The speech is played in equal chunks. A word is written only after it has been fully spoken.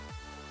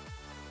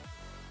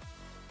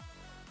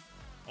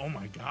Oh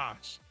my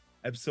gosh.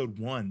 Episode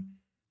 1,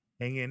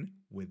 Hanging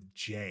with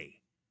Jay.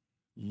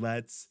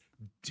 Let's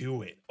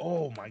do it.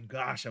 Oh my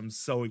gosh, I'm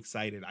so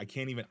excited.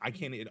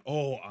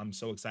 I'm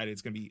so excited.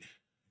 It's going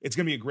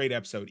to be a great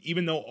episode.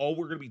 Even though all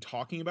we're going to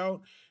talk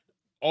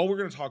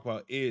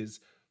about is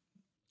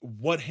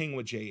what Hang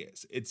with Jay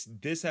is.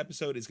 This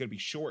episode is going to be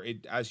short.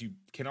 As you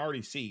can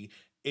already see,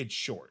 it's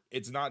short.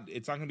 It's not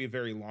going to be a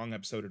very long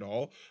episode at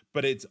all,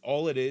 but it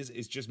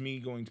is just me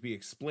going to be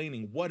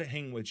explaining what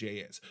Hang with Jay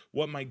is,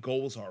 what my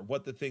goals are,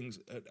 what the things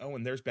oh,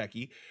 and there's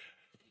Becky.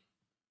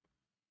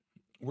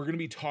 We're going to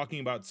be talking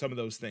about some of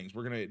those things.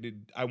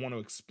 I want to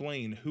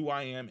explain who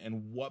I am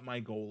and what my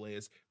goal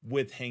is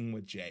with Hang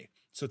with Jay.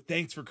 So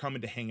thanks for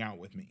coming to hang out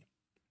with me.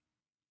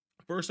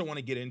 First, I want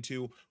to get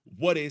into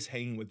what is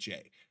Hanging with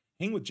Jay.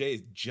 Hanging with Jay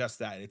is just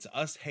that. It's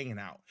us hanging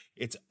out.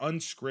 It's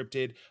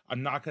unscripted.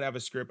 I'm not going to have a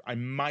script. I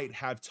might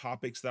have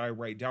topics that I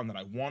write down that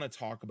I want to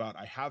talk about.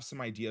 I have some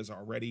ideas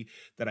already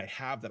that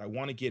I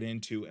want to get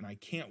into, and I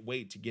can't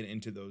wait to get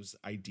into those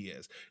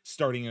ideas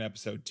starting in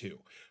episode 2.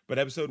 But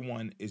episode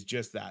 1 is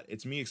just that.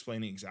 It's me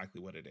explaining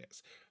exactly what it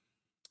is.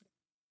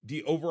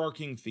 The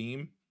overarching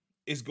theme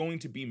is going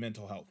to be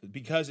mental health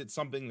because it's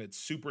something that's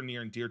super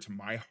near and dear to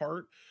my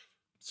heart.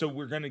 So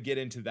we're going to get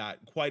into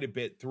that quite a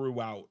bit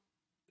throughout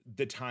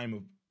the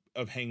time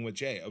of hanging with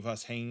Jay, of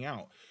us hanging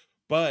out.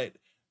 But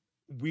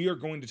we are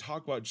going to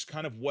talk about just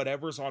kind of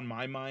whatever's on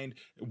my mind,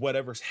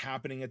 whatever's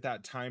happening at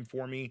that time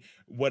for me,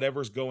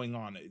 whatever's going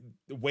on.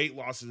 Weight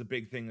loss is a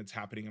big thing that's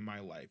happening in my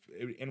life.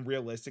 And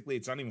realistically,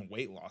 it's not even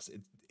weight loss.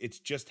 It's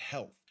just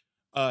health.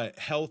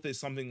 Health is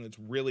something that's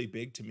really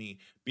big to me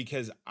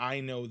because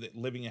I know that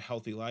living a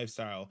healthy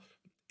lifestyle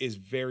is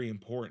very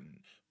important.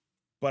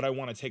 But I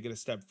want to take it a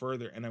step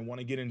further and I want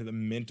to get into the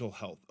mental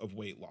health of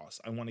weight loss.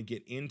 I want to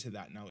get into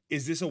that now.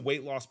 Is this a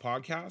weight loss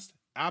podcast?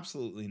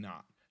 Absolutely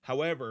not.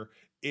 However,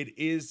 it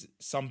is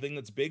something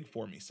that's big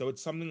for me. So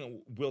it's something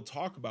that we'll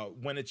talk about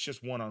when it's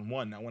just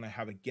one-on-one. Now, when I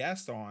have a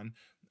guest on,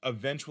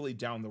 eventually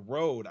down the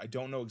road, I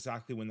don't know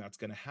exactly when that's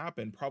going to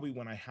happen. Probably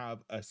when I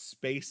have a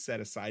space set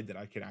aside that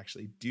I can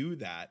actually do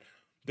that,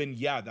 then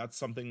yeah, that's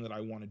something that I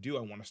want to do.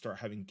 I want to start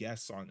having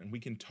guests on and we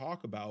can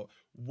talk about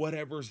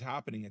whatever's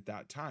happening at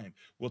that time.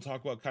 We'll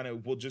talk about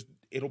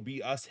it'll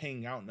be us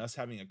hanging out and us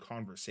having a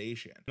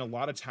conversation. And a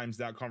lot of times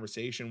that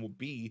conversation will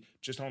be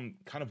just on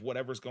kind of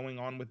whatever's going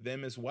on with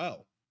them as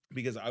well,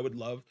 because I would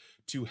love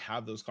to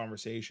have those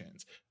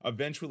conversations.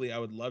 Eventually, I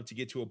would love to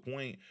get to a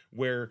point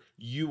where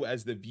you,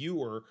 as the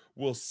viewer,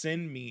 will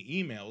send me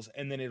emails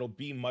and then it'll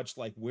be much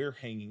like we're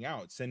hanging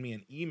out. Send me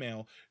an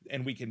email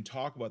and we can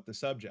talk about the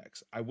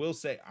subjects. I will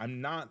say I'm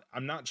not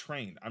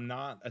trained. I'm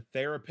not a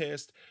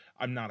therapist.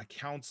 I'm not a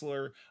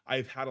counselor.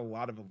 I've had a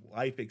lot of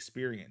life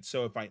experience.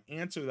 So if I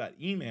answer that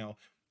email,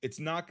 it's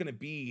not going to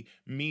be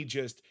me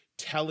just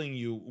telling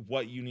you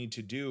what you need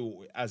to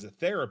do as a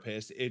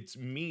therapist. It's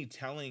me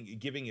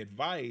giving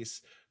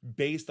advice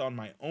based on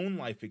my own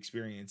life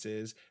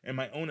experiences and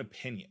my own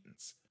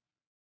opinions.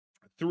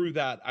 Through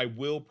that, I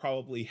will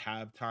probably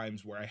have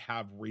times where I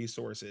have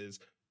resources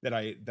that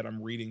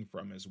I'm reading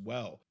from as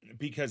well,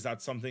 because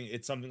it's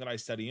something that I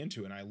study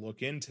into and I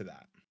look into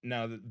that.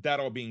 Now,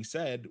 that all being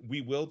said,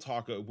 we'll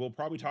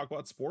probably talk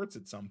about sports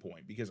at some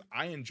point because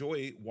I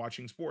enjoy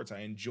watching sports.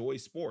 I enjoy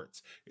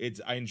sports.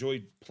 I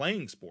enjoy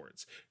playing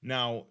sports.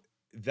 Now,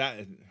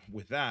 that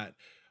with that,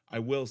 I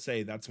will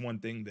say that's one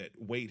thing that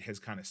weight has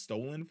kind of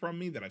stolen from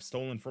me, that I've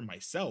stolen from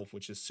myself,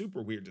 which is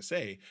super weird to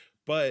say,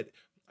 but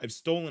I've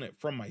stolen it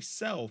from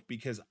myself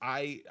because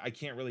I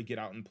can't really get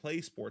out and play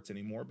sports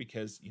anymore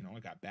because I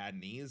got bad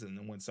knees, and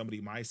then when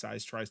somebody my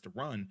size tries to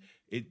run,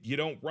 you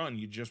don't run,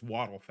 you just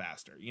waddle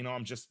faster.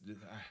 I'm just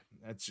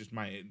that's just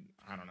my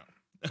I don't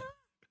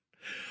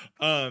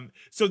know.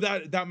 So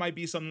that might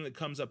be something that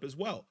comes up as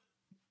well,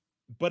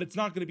 but it's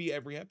not going to be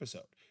every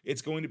episode.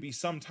 It's going to be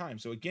sometime.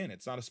 So again,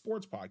 it's not a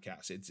sports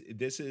podcast.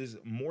 This is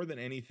more than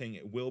anything,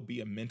 it will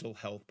be a mental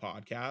health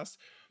podcast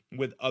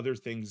with other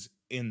things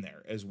in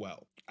there as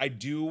well. I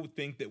do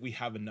think that we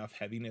have enough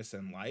heaviness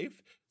in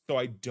life. So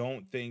I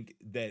don't think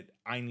that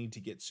I need to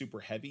get super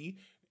heavy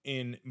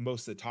in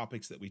most of the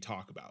topics that we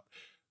talk about.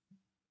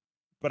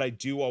 But I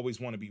do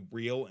always want to be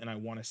real and I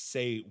want to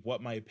say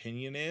what my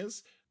opinion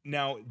is.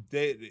 Now,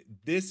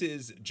 this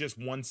is just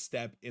one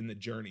step in the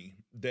journey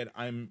that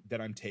I'm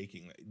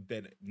taking,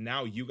 that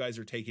now you guys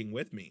are taking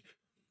with me.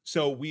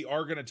 So we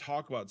are going to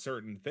talk about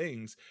certain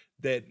things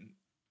that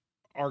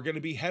are going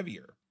to be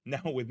heavier.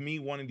 Now, with me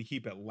wanting to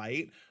keep it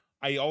light,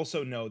 I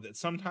also know that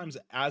sometimes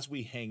as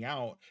we hang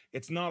out,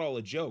 it's not all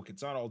a joke.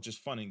 It's not all just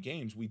fun and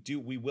games.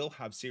 We will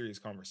have serious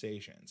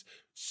conversations.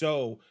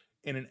 So,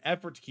 in an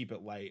effort to keep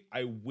it light,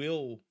 I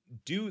will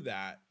do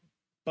that.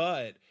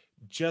 But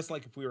just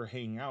like if we were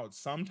hanging out,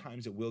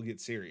 sometimes it will get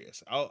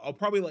serious. I'll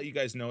probably let you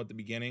guys know at the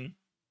beginning.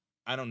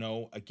 I don't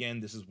know. Again,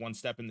 this is one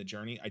step in the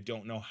journey. I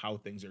don't know how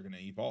things are going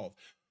to evolve.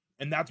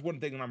 And that's one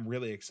thing that I'm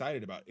really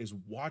excited about is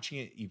watching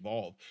it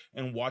evolve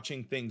and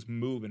watching things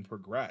move and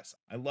progress.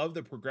 I love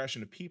the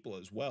progression of people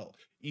as well.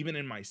 Even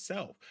in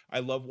myself, I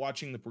love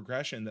watching the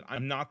progression that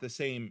I'm not the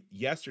same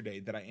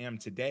yesterday that I am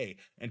today.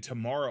 And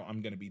tomorrow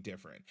I'm going to be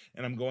different.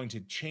 And I'm going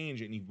to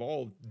change and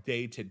evolve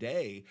day to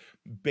day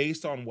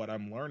based on what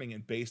I'm learning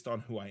and based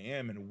on who I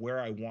am and where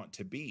I want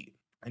to be.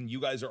 And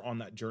you guys are on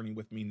that journey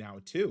with me now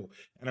too.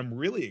 And I'm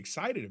really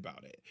excited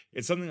about it.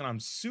 It's something that I'm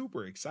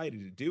super excited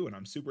to do. And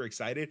I'm super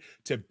excited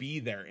to be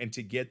there and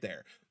to get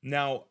there.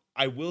 Now,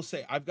 I will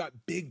say I've got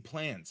big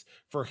plans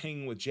for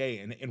Hanging with Jay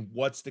and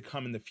what's to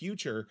come in the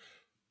future.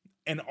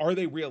 And are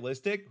they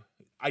realistic?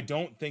 I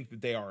don't think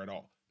that they are at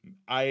all.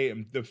 I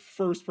am the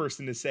first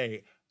person to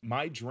say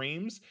my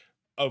dreams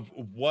of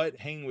what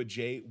Hanging with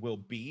Jay will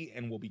be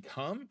and will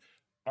become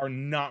are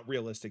not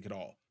realistic at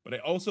all. But I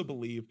also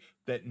believe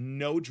that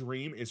no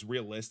dream is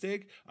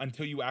realistic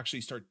until you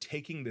actually start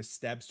taking the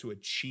steps to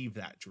achieve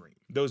that dream.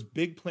 Those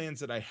big plans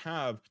that I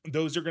have,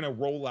 those are going to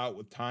roll out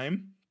with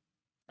time,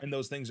 and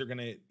those things are going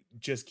to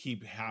just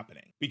keep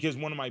happening, because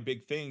one of my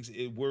big things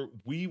is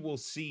we will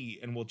see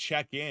and we'll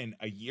check in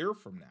a year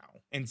from now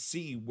and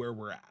see where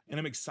we're at. And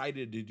I'm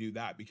excited to do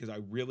that because I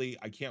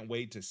can't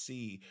wait to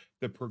see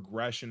the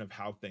progression of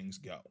how things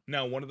go.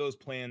 Now, one of those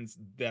plans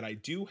that I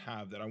do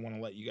have that I want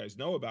to let you guys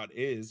know about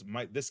is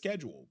the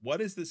schedule. What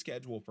is the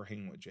schedule for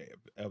Hanging with Jay,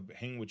 of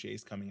Hanging with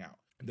Jay's coming out?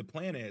 The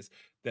plan is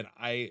that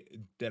I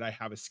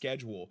have a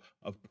schedule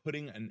of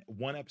putting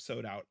one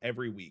episode out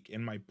every week,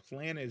 and my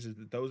plan is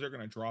that those are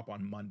going to drop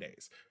on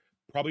Mondays,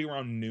 probably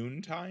around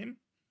noontime.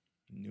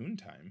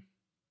 Noontime?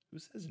 Who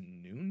says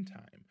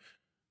noontime?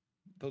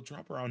 They'll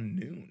drop around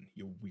noon,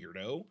 you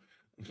weirdo.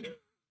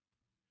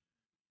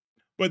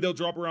 But they'll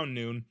drop around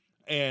noon.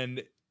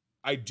 And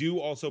I do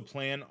also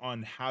plan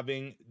on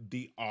having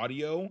the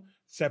audio,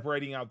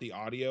 separating out the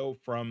audio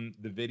from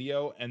the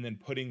video, and then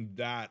putting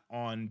that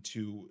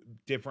onto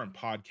different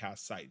podcast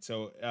sites.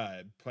 So,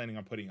 planning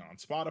on putting it on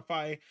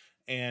Spotify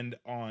and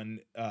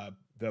on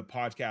the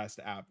podcast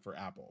app for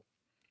Apple.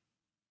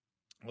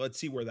 Let's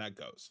see where that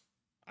goes.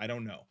 I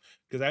don't know,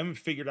 because I haven't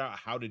figured out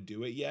how to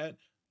do it yet.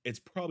 It's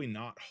probably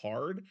not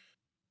hard,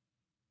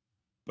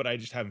 but I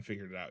just haven't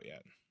figured it out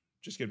yet.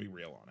 Just gonna be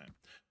real on it.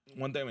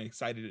 One thing I'm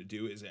excited to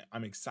do is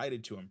I'm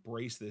excited to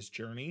embrace this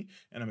journey,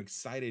 and I'm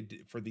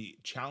excited for the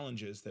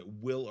challenges that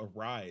will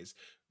arise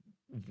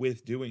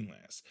with doing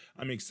this.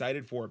 I'm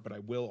excited for it, but I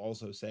will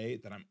also say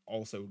that I'm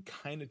also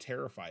kind of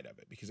terrified of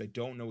it because I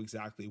don't know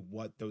exactly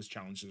what those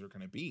challenges are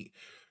going to be.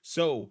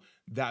 So,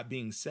 that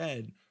being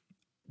said,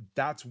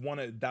 that's one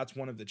of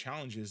the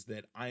challenges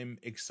that I'm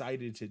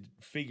excited to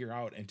figure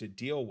out and to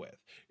deal with,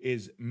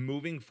 is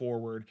moving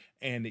forward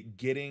and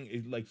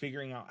getting like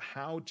figuring out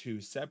how to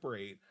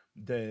separate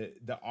the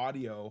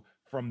audio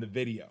from the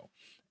video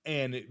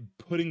and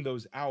putting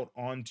those out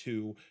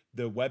onto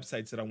the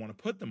websites that I want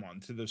to put them on,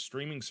 to those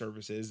streaming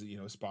services,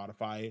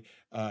 Spotify,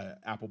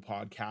 Apple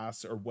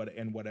Podcasts, or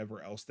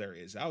whatever else there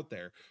is out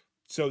there,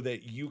 so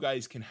that you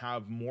guys can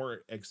have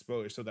more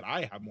exposure, so that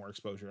I have more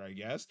exposure, I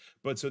guess,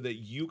 but so that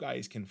you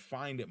guys can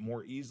find it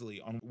more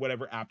easily on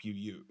whatever app you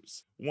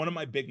use. One of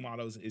my big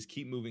mottos is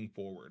keep moving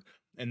forward.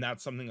 And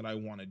that's something that I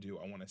want to do.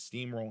 I want to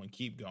steamroll and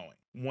keep going.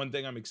 One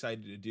thing I'm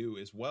excited to do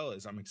as well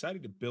is I'm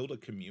excited to build a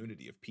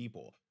community of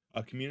people.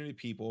 A community of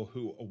people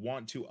who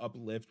want to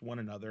uplift one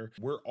another.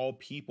 We're all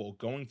people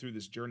going through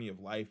this journey of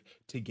life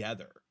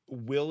together.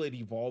 Will it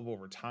evolve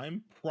over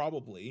time?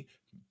 Probably,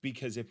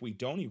 because if we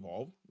don't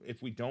evolve,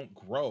 if we don't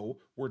grow,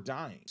 we're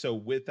dying. So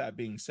with that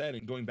being said,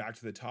 and going back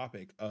to the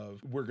topic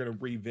of, we're going to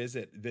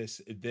revisit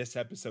this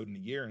episode in a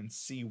year and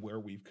see where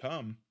we've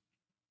come,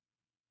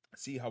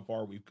 see how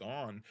far we've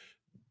gone.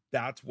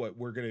 That's what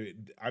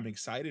I'm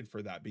excited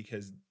for that,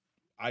 because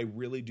I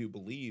really do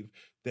believe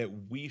that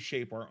we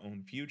shape our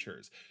own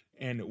futures,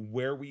 and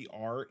where we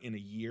are in a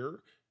year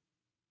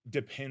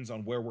depends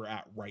on where we're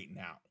at right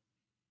now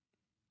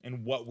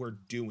and what we're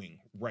doing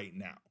right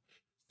now.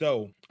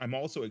 So I'm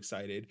also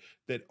excited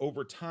that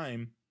over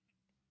time,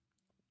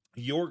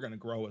 you're going to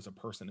grow as a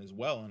person as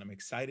well. And I'm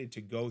excited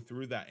to go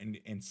through that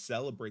and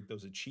celebrate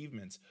those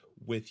achievements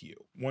with you.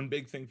 One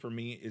big thing for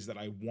me is that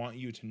I want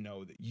you to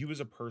know that you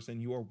as a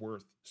person, you are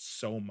worth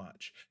so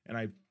much. And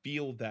I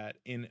feel that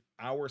in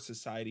our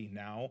society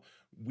now,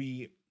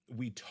 we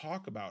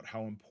talk about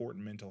how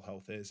important mental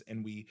health is,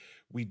 and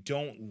we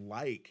don't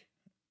like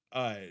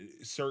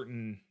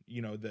certain,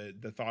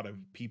 the thought of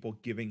people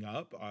giving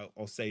up.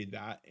 I'll say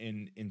that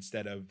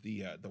instead of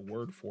the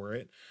word for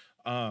it.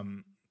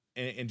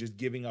 And just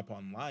giving up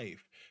on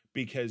life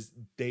because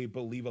they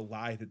believe a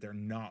lie that they're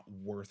not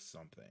worth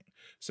something.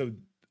 So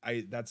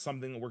that's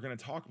something that we're going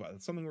to talk about.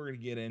 That's something we're going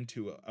to get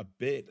into a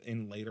bit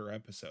in later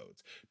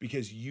episodes,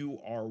 because you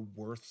are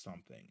worth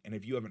something. And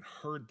if you haven't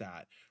heard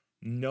that,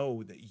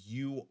 know that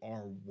you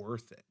are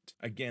worth it.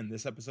 Again,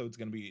 this episode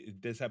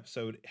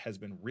has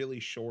been really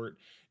short.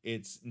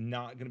 It's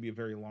not going to be a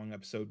very long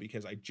episode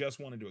because I just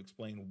wanted to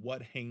explain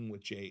what Hanging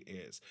with Jay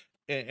is.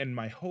 and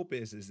my hope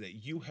is that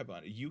you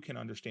can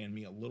understand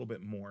me a little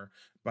bit more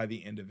by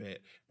the end of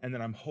it, and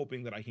then I'm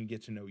hoping that I can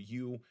get to know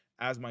you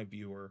as my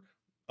viewer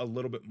a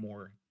little bit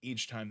more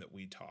each time that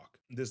we talk.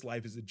 This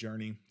life is a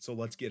journey, so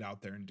let's get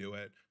out there and do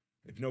it.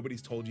 If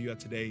nobody's told you yet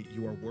today,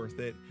 you are worth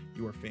it,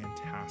 you are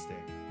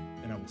fantastic,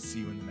 and I will see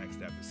you in the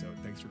next episode.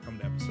 Thanks for coming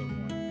to episode